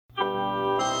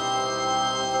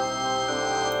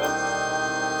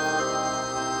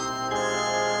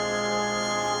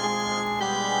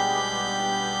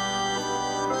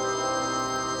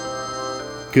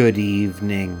Good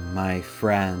evening, my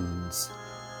friends.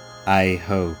 I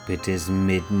hope it is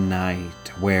midnight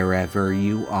wherever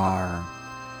you are.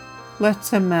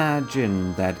 Let's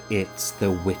imagine that it's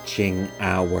the witching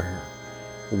hour.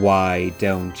 Why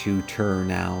don't you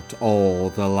turn out all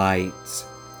the lights?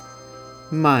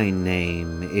 My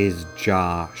name is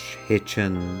Josh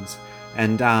Hitchens,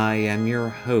 and I am your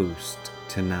host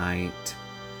tonight.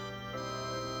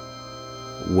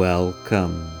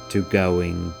 Welcome to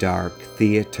Going Dark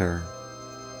Theater.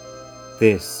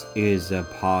 This is a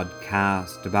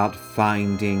podcast about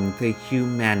finding the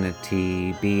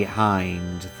humanity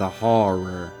behind the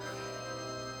horror.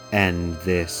 And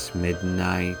this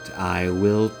midnight I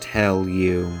will tell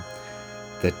you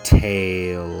the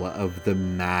tale of the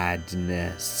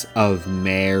madness of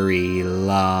Mary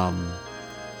Lumb.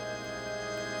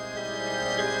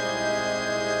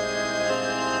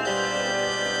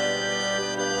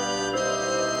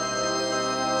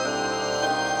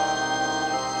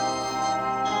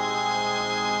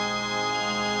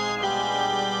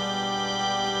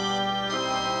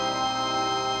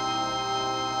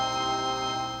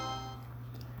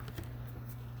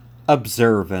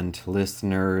 Observant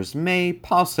listeners may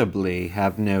possibly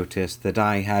have noticed that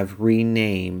I have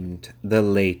renamed the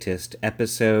latest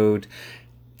episode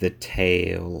The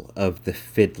Tale of the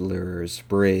Fiddler's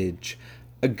Bridge,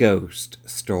 a ghost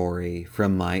story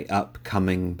from my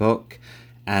upcoming book,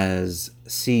 as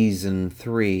Season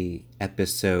 3,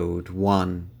 Episode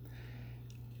 1.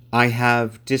 I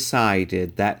have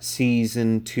decided that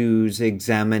Season 2's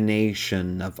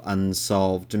examination of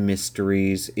unsolved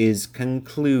mysteries is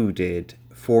concluded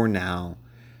for now.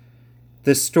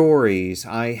 The stories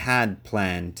I had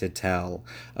planned to tell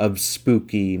of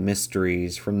spooky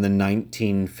mysteries from the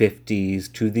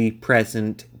 1950s to the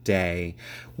present day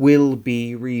will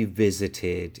be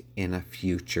revisited in a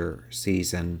future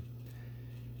season.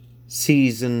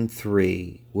 Season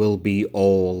 3 will be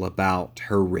all about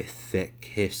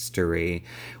horrific history,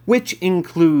 which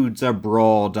includes a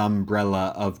broad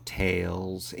umbrella of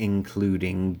tales,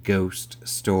 including ghost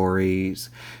stories,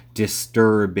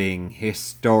 disturbing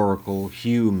historical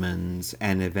humans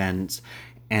and events,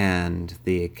 and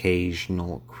the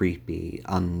occasional creepy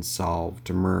unsolved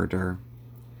murder.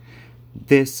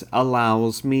 This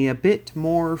allows me a bit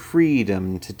more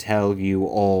freedom to tell you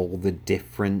all the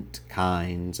different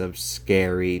kinds of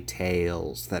scary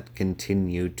tales that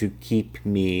continue to keep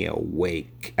me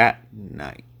awake at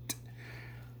night.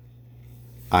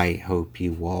 I hope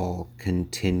you all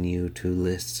continue to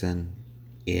listen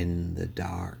in the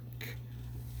dark.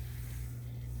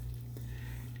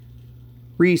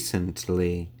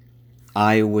 Recently,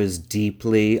 I was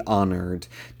deeply honored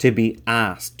to be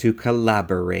asked to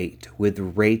collaborate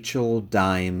with Rachel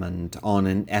Diamond on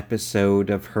an episode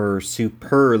of her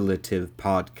superlative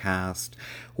podcast,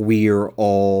 We're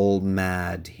All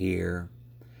Mad Here,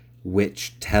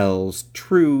 which tells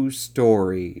true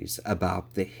stories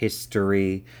about the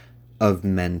history of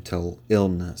mental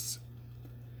illness.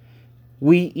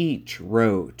 We each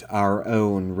wrote our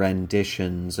own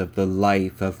renditions of the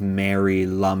life of Mary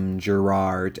Lumb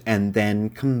Gerard and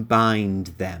then combined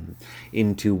them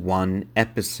into one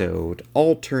episode,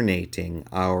 alternating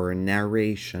our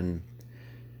narration.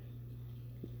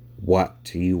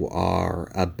 What you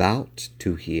are about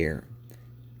to hear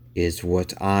is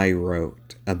what I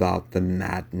wrote about the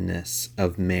madness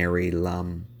of Mary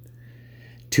Lumb.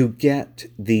 To get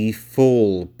the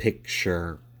full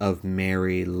picture of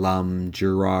Mary Lumb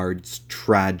Gerard's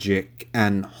tragic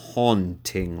and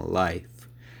haunting life,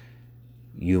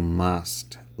 you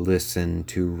must listen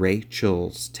to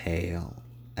Rachel's tale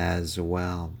as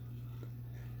well.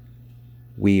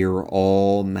 We're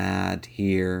All Mad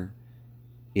Here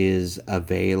is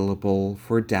available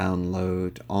for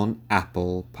download on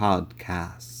Apple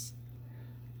Podcasts.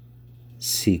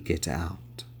 Seek it out.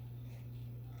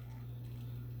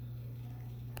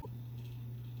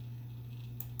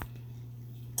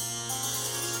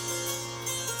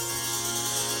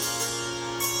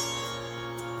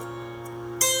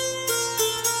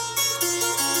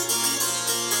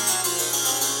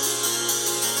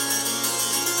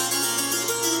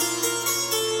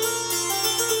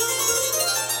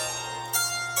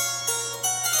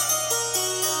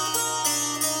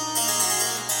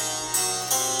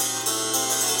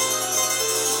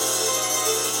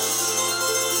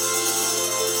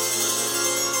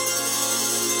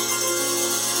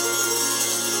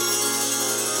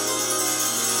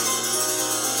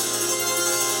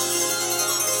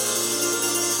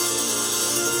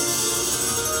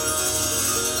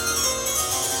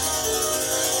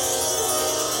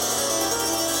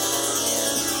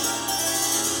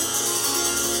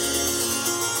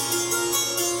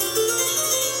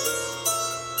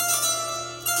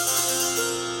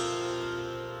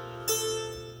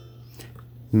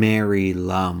 Mary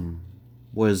Lumb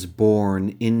was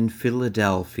born in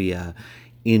Philadelphia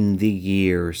in the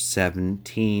year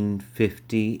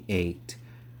 1758.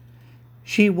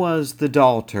 She was the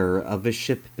daughter of a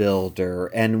shipbuilder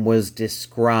and was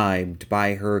described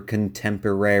by her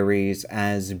contemporaries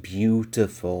as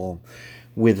beautiful,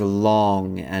 with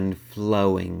long and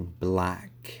flowing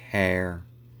black hair.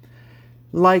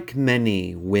 Like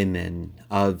many women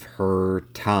of her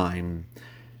time,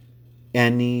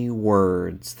 any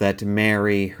words that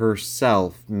Mary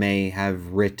herself may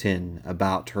have written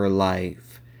about her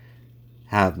life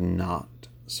have not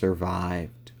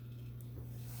survived.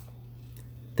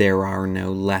 There are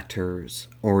no letters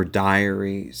or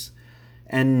diaries,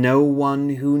 and no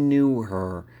one who knew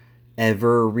her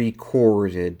ever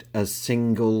recorded a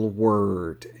single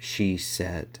word she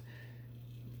said,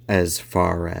 as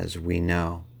far as we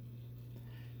know.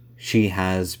 She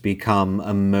has become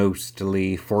a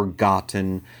mostly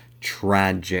forgotten,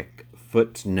 tragic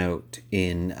footnote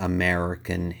in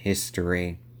American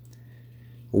history.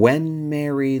 When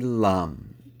Mary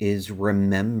Lumb is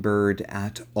remembered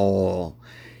at all,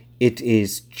 it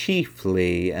is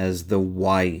chiefly as the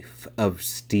wife of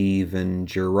Stephen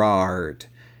Girard,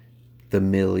 the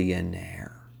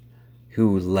millionaire,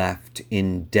 who left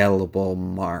indelible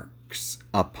marks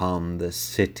upon the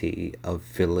city of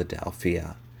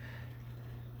Philadelphia.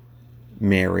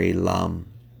 Mary Lumb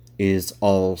is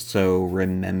also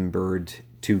remembered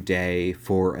today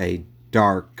for a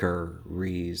darker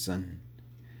reason: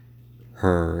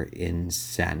 her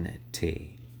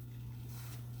insanity.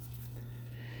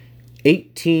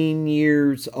 18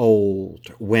 years old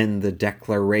when the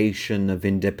Declaration of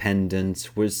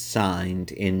Independence was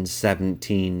signed in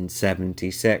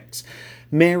 1776,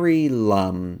 Mary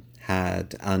Lumb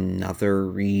had another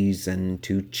reason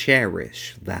to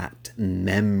cherish that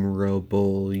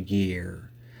memorable year.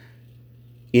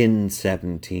 In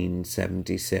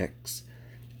 1776,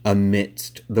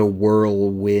 amidst the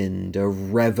whirlwind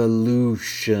of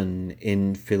revolution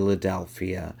in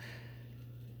Philadelphia,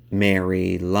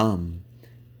 Mary Lumb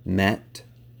met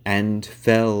and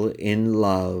fell in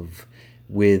love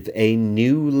with a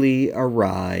newly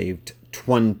arrived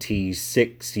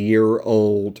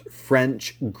 26-year-old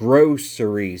French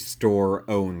grocery store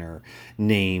owner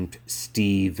named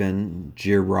Stephen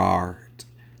Girard.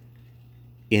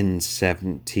 In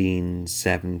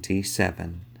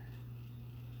 1777,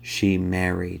 she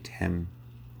married him.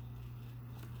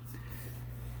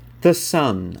 The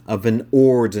son of an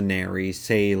ordinary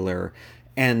sailor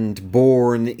and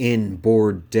born in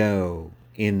Bordeaux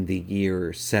in the year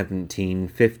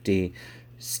 1750,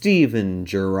 Stephen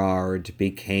Girard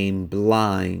became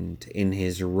blind in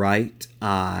his right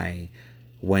eye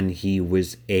when he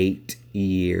was 8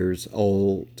 years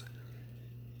old.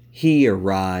 He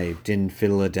arrived in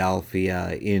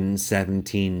Philadelphia in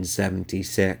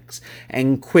 1776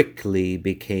 and quickly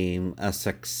became a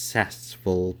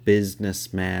successful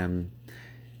businessman.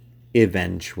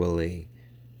 Eventually,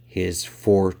 his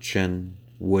fortune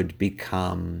would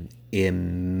become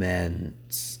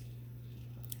immense.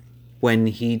 When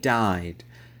he died,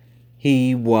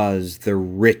 he was the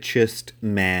richest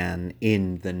man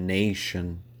in the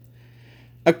nation.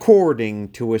 According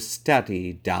to a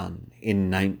study done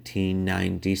in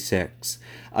 1996,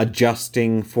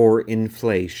 adjusting for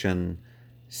inflation,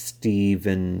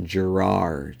 Stephen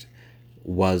Girard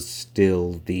was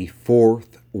still the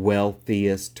 4th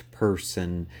wealthiest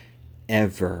person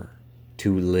ever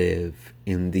to live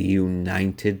in the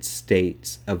United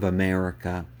States of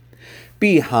America,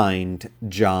 behind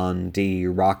John D.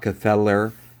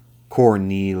 Rockefeller,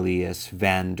 Cornelius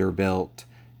Vanderbilt,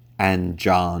 and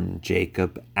John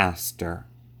Jacob Astor.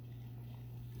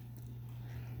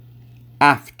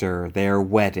 After their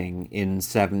wedding in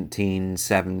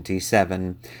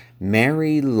 1777,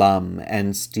 Mary Lumb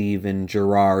and Stephen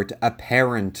Girard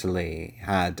apparently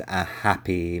had a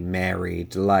happy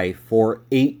married life for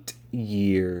 8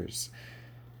 years.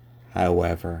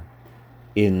 However,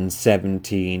 in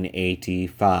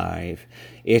 1785,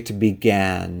 it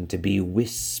began to be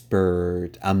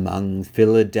whispered among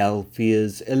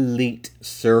Philadelphia's elite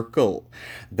circle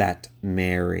that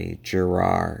Mary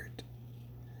Girard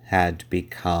had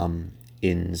become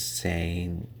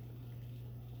insane.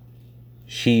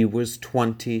 She was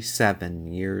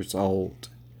 27 years old.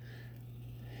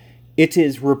 It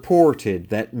is reported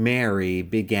that Mary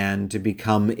began to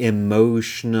become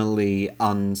emotionally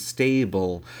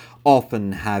unstable,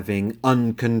 often having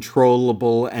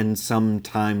uncontrollable and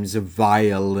sometimes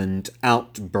violent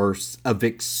outbursts of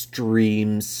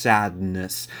extreme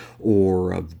sadness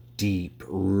or of deep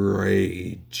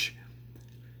rage.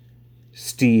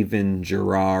 Stephen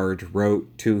Girard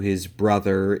wrote to his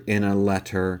brother in a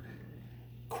letter,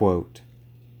 quote,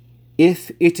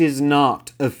 "If it is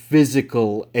not a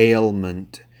physical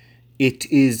ailment, it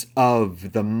is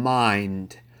of the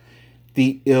mind.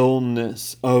 The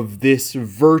illness of this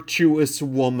virtuous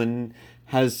woman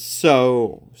has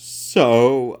so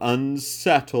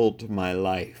unsettled my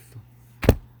life."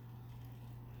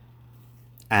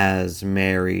 As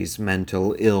Mary's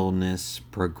mental illness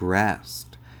progressed,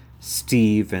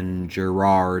 Stephen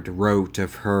Girard wrote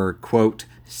of her, quote,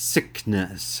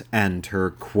 sickness and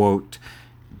her, quote,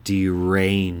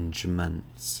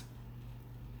 derangements.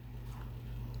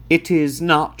 It is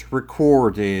not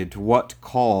recorded what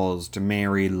caused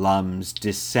Mary Lum's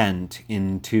descent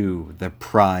into the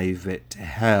private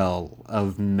hell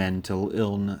of mental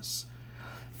illness.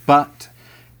 But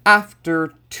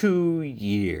after 2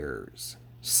 years,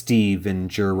 Stephen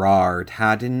Girard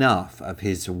had enough of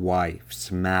his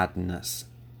wife's madness.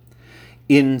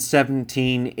 In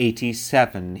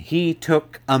 1787, he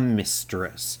took a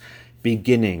mistress,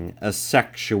 beginning a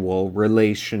sexual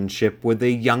relationship with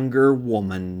a younger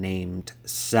woman named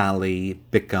Sally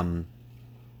Bickham.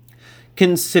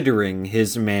 Considering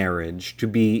his marriage to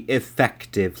be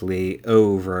effectively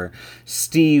over,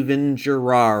 Stephen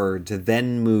Girard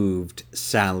then moved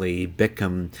Sally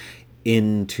Bickham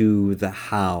into the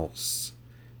house,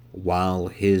 while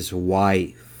his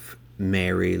wife,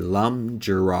 Mary Lum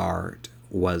Girard,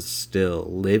 was still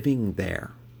living there.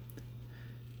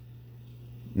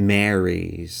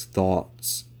 Mary's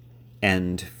thoughts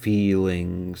and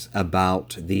feelings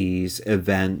about these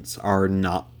events are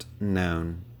not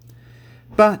known,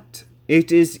 but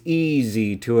it is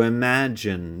easy to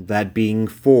imagine that being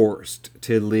forced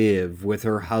to live with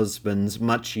her husband's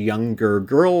much younger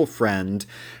girlfriend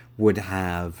would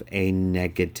have a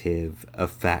negative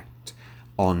effect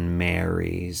on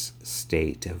Mary's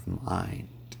state of mind.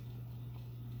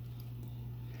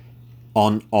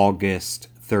 On August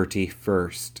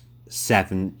 31st,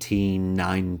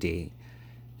 1790,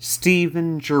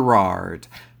 Stephen Girard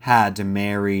had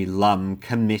Mary Lum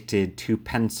committed to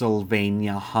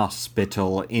Pennsylvania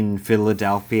Hospital in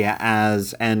Philadelphia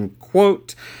as an,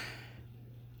 quote,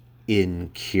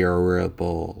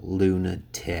 incurable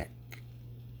lunatic.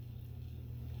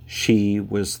 She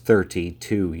was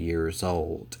 32 years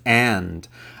old and,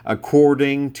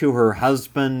 according to her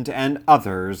husband and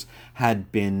others,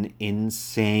 had been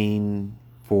insane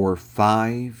for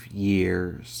 5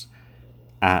 years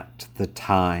at the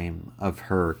time of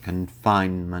her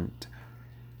confinement.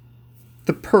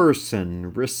 The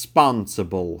person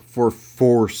responsible for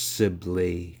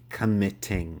forcibly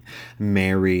committing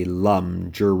Mary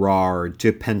Lum Girard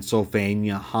to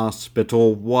Pennsylvania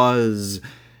Hospital was,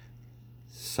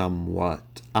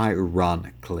 somewhat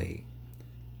ironically,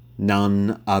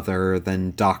 none other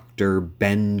than Dr.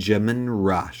 Benjamin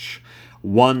Rush,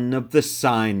 one of the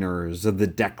signers of the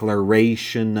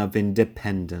Declaration of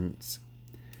Independence.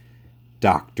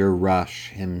 Dr. Rush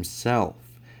himself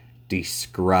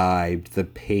described the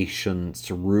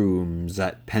patient's rooms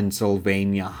at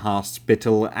Pennsylvania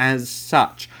Hospital as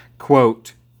such,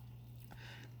 quote,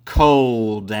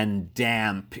 cold and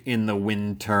damp in the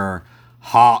winter,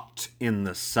 hot in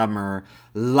the summer,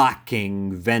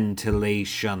 lacking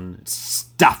ventilation,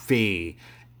 stuffy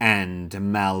and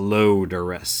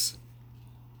malodorous.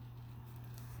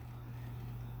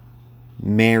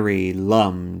 Mary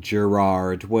Lum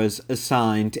Girard was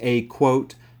assigned a,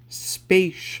 quote,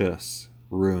 spacious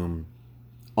room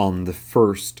on the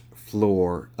first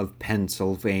floor of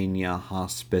Pennsylvania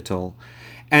Hospital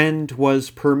and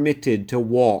was permitted to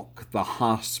walk the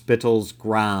hospital's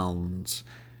grounds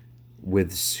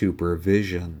with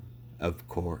supervision, of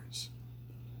course.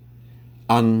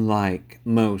 Unlike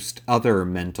most other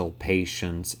mental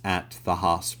patients at the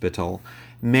hospital,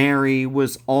 Mary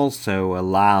was also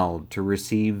allowed to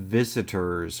receive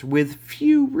visitors with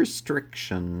few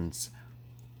restrictions.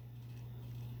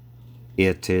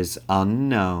 It is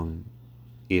unknown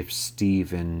if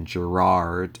Stephen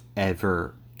Girard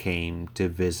ever came to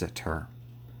visit her,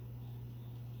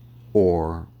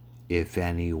 or if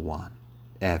anyone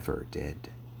ever did.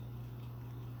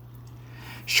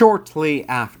 Shortly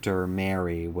after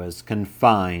Mary was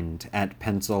confined at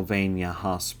Pennsylvania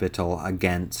Hospital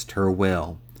against her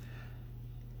will,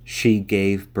 she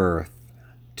gave birth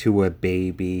to a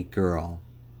baby girl.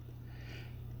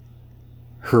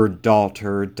 Her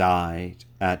daughter died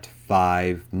at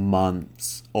 5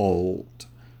 months old,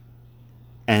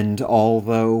 and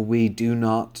although we do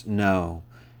not know,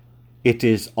 it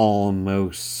is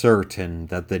almost certain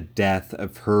that the death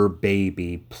of her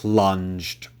baby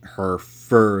plunged her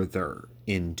further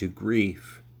into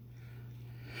grief.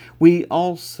 We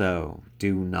also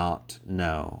do not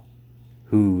know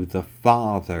who the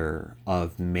father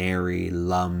of Mary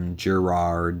Lum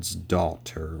Gerard's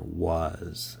daughter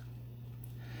was.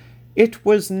 It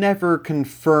was never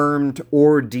confirmed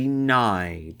or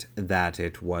denied that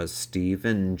it was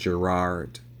Stephen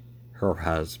Gerard, her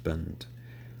husband.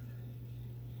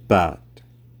 But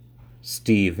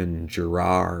Stephen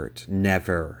Gerard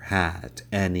never had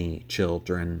any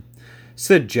children,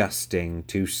 suggesting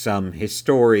to some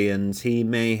historians he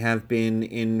may have been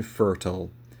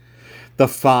infertile. The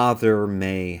father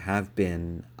may have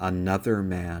been another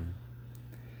man.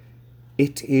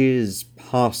 It is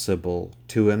possible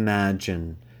to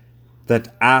imagine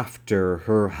that after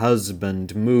her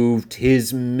husband moved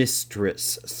his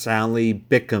mistress, Sally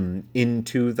Bickham,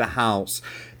 into the house,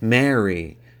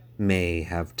 Mary may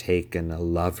have taken a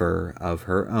lover of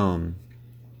her own.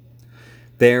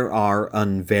 There are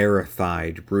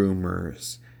unverified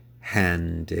rumors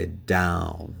handed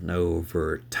down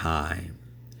over time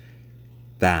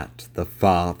that the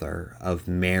father of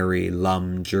Mary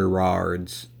Lum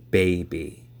Gerard's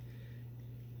baby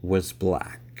was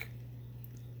black.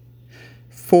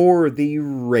 For the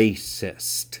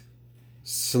racist,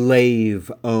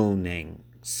 slave-owning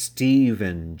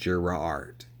Stephen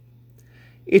Gerard,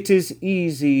 it is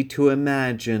easy to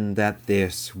imagine that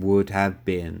this would have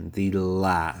been the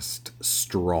last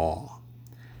straw.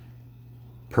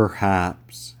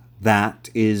 Perhaps that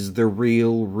is the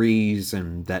real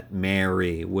reason that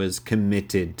Mary was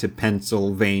committed to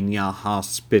Pennsylvania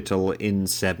Hospital in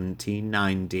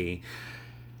 1790.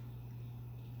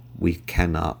 We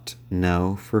cannot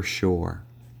know for sure.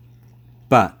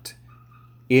 But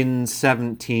in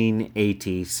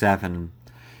 1787,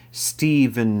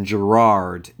 Stephen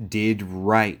Gerard did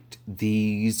write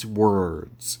these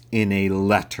words in a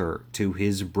letter to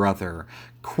his brother,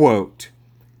 quote,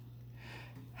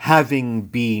 "Having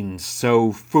been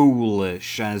so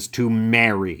foolish as to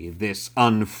marry this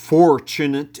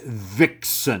unfortunate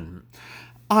vixen,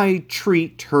 I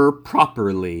treat her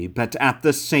properly, but at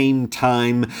the same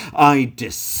time I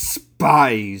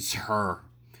despise her,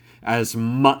 as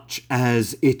much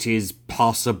as it is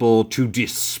possible to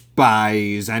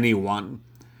despise anyone.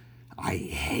 I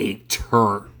hate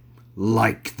her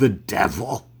like the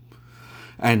devil,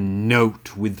 and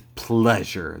note with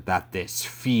pleasure that this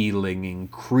feeling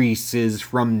increases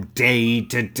from day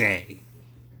to day."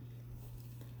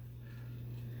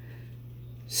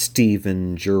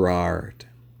 Stephen Gerard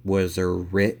was a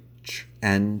rich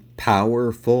and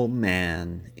powerful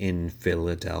man in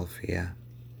Philadelphia.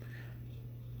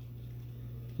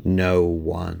 No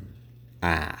one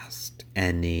asked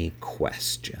any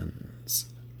questions.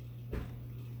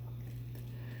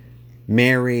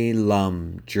 Mary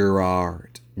Lum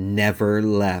Gerard never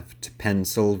left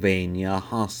Pennsylvania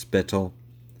Hospital.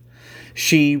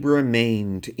 She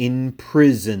remained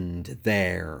imprisoned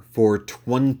there for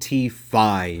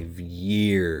 25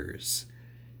 years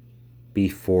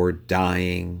before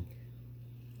dying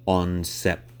on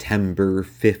September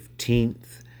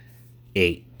 15th,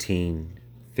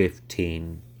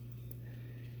 1815.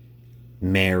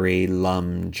 Mary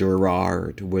Lum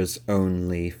Gerard was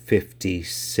only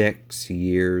 56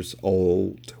 years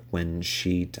old when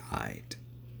she died.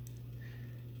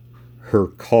 Her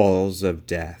cause of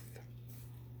death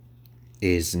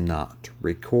is not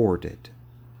recorded.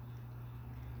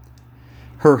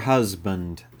 Her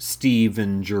husband,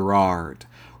 Stephen Gerard,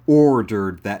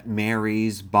 ordered that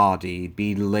Mary's body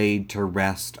be laid to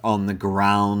rest on the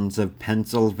grounds of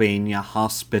Pennsylvania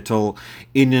Hospital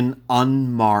in an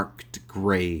unmarked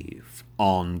grave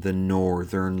on the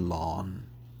northern lawn.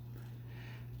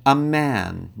 A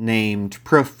man named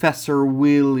Professor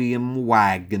William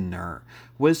Wagner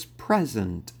was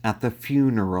present at the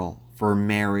funeral for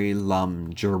Mary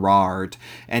Lum Gerard,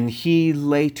 and he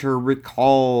later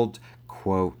recalled,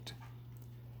 quote,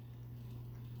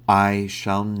 "I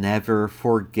shall never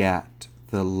forget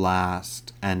the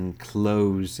last and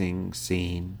closing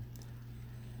scene.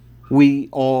 We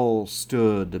all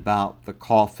stood about the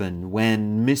coffin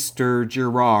when Mr.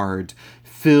 Gerard,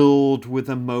 filled with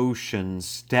emotion,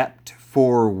 stepped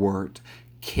forward,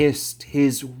 kissed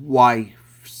his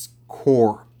wife's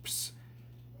corpse,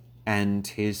 and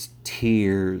his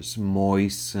tears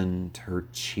moistened her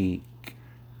cheek."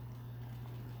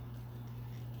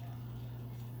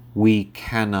 We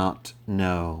cannot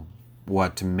know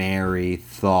what Mary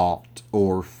thought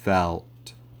or felt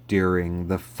during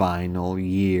the final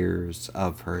years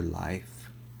of her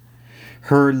life.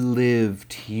 Her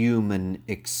lived human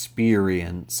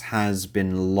experience has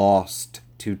been lost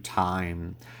to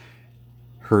time.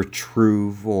 Her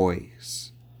true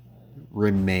voice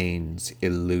remains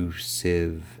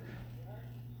elusive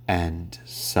and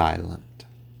silent.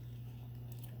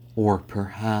 Or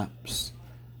perhaps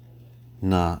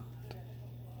not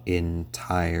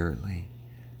entirely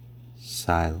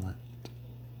silent.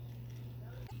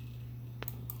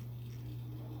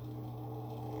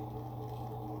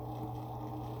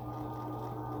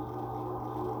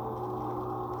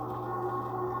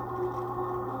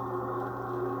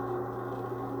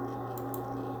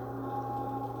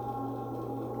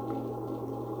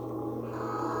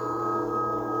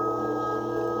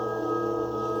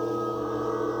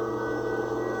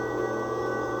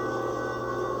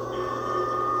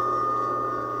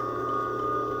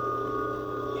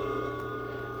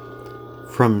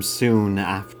 From soon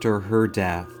after her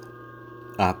death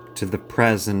up to the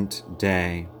present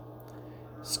day,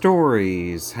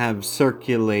 stories have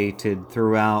circulated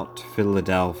throughout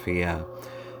Philadelphia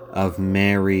of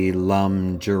Mary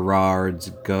Lum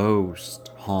Gerard's ghost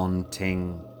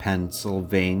haunting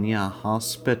Pennsylvania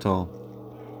Hospital.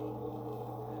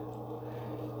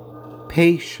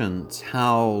 Patients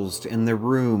housed in the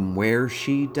room where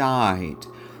she died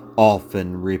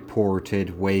often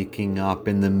reported waking up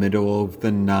in the middle of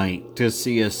the night to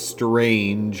see a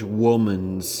strange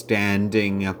woman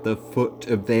standing at the foot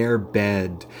of their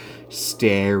bed,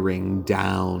 staring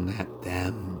down at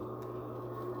them,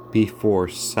 before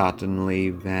suddenly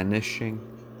vanishing.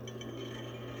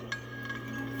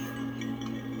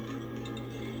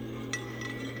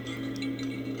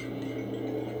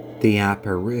 The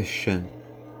apparition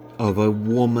of a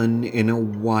woman in a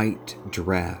white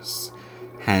dress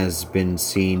has been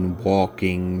seen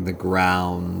walking the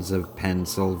grounds of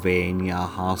Pennsylvania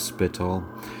Hospital,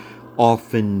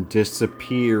 often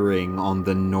disappearing on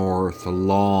the north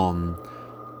lawn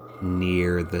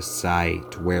near the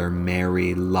site where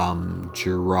Mary Lum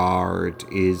Gerard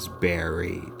is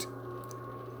buried.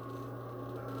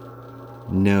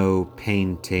 No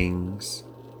paintings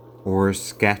or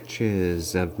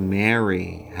sketches of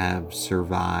Mary have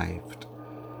survived,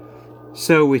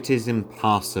 so it is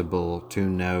impossible to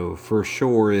know for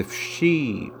sure if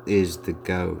she is the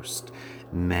ghost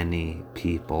many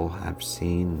people have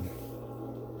seen.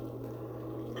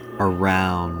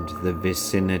 Around the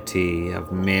vicinity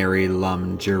of Mary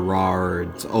Lum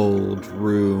Gerard's old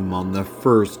room on the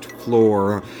first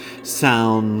floor,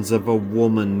 sounds of a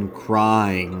woman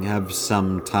crying have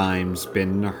sometimes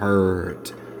been heard.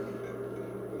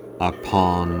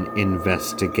 Upon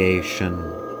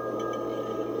investigation,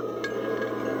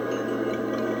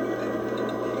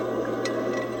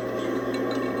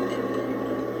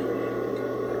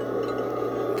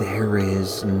 there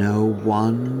is no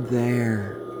one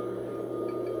there.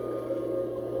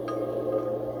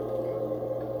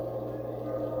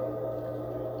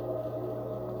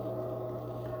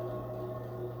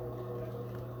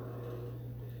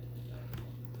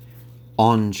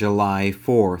 On July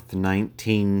 4th,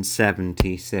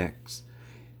 1976,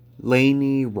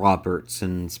 Lainey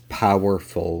Robertson's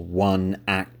powerful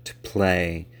one-act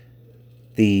play,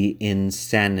 The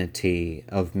Insanity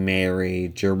of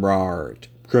Mary Gerard,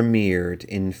 premiered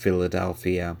in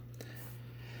Philadelphia.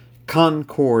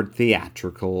 Concord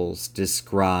Theatricals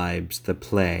describes the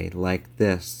play like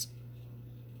this.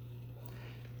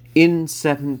 In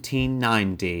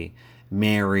 1790,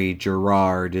 Mary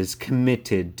Gerard is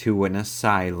committed to an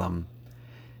asylum.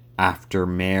 After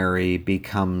Mary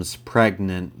becomes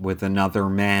pregnant with another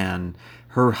man,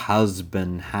 her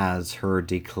husband has her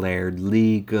declared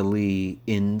legally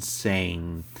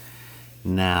insane.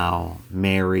 Now,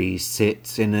 Mary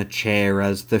sits in a chair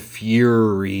as the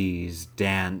Furies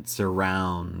dance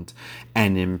around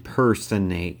and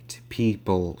impersonate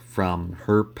people from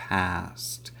her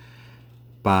past.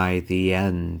 By the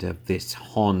end of this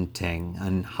haunting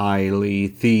and highly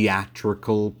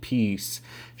theatrical piece,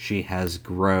 she has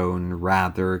grown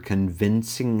rather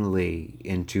convincingly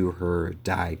into her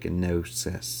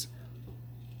diagnosis.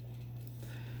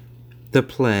 The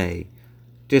play,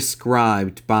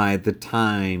 described by the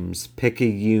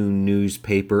Times-Picayune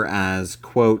newspaper as,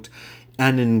 quote,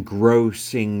 an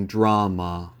engrossing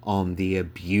drama on the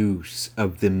abuse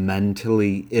of the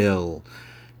mentally ill,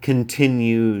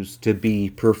 continues to be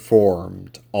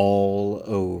performed all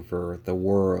over the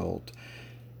world,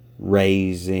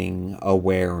 raising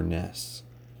awareness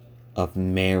of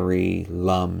Mary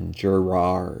Lum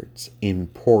Gerard's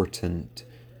important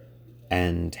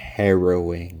and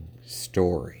harrowing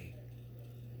story.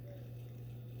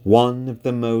 One of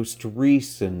the most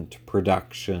recent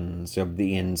productions of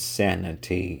The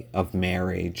Insanity of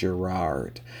Mary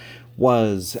Gerard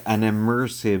was an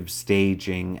immersive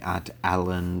staging at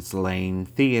Allen's Lane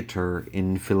Theatre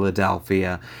in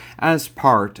Philadelphia as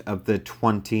part of the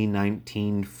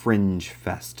 2019 Fringe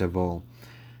Festival.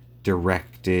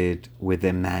 directed with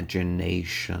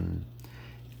imagination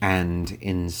and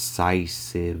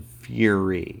incisive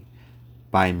fury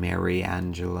by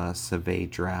Mariangela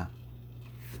Saavedra.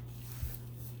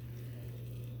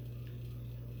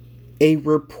 A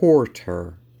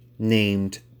reporter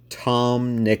named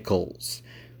Tom Nichols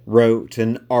wrote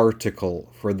an article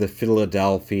for the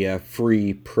Philadelphia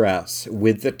Free Press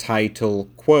with the title,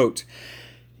 quote,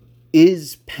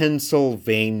 "Is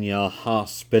Pennsylvania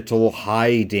Hospital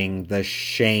hiding the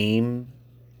shame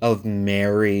of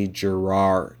Mary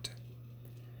Gerard?"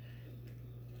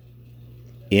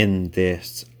 In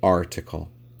this article,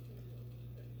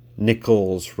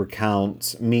 Nichols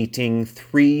recounts meeting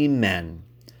three men,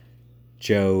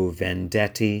 Joe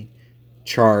Vendetti,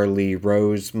 Charlie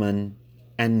Roseman,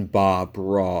 and Bob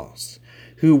Ross,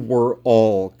 who were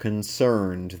all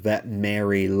concerned that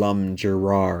Mary Lum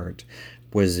Gerard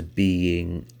was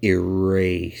being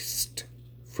erased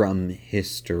from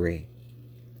history.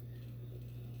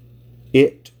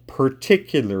 It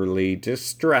particularly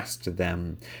distressed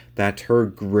them that her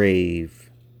grave,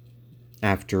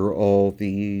 after all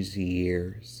these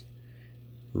years,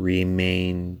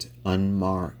 remained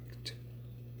unmarked.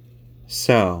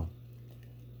 So,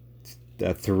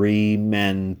 the three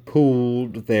men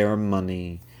pooled their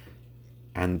money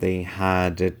and they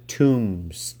had a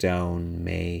tombstone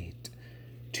made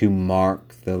to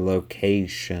mark the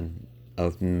location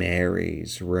of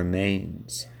Mary's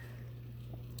remains.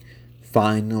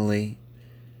 Finally,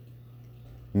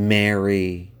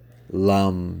 Mary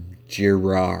Lum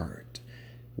Gerard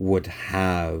would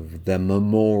have the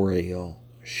memorial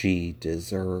she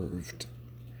deserved.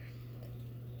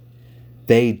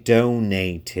 They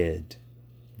donated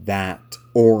that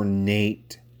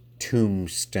ornate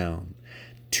tombstone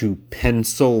to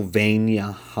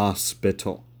Pennsylvania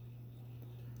Hospital.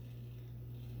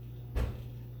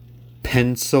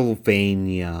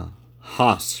 Pennsylvania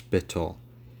Hospital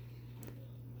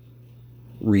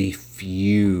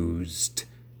refused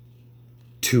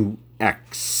to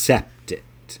accept it.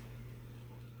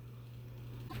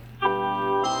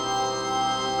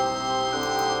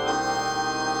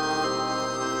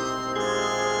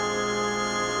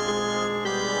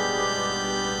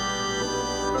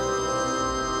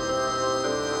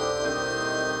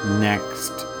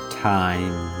 Next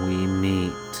time we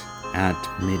meet at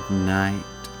midnight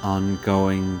on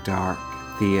Going Dark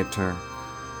Theater,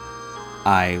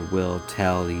 I will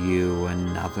tell you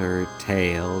another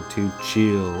tale to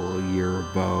chill your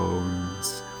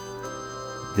bones.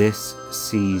 This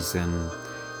season,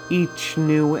 each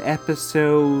new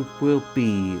episode will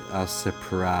be a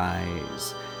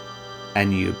surprise,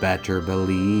 and you better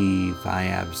believe I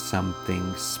have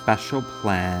something special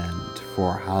planned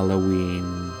for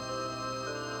Halloween.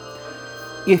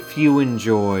 If you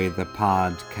enjoy the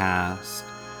podcast,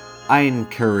 I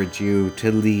encourage you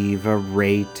to leave a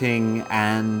rating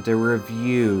and a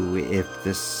review if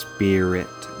the spirit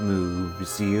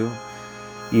moves you.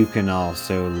 You can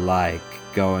also like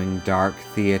Going Dark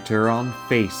Theater on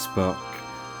Facebook.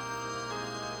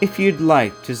 If you'd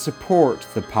like to support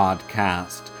the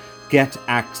podcast, get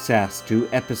access to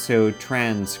episode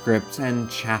transcripts and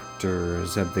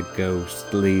chapters of the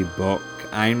ghostly book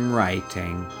I'm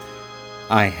writing,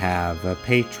 I have a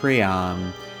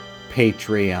Patreon,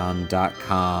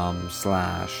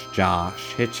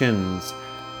 patreon.com/Josh Hitchens.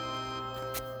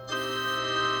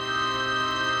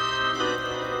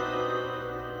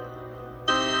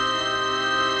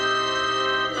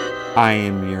 I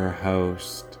am your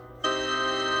host,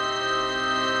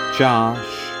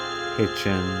 Josh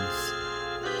Hitchens,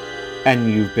 and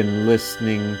you've been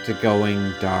listening to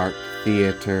Going Dark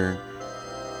Theater,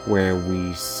 where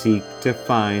we seek to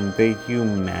find the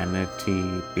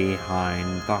humanity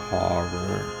behind the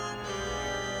horror.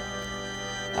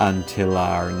 Until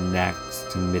our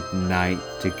next midnight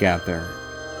together,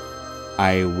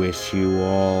 I wish you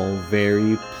all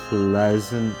very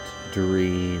pleasant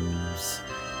dreams.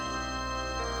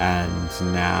 And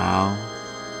now,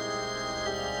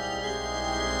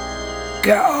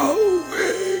 go!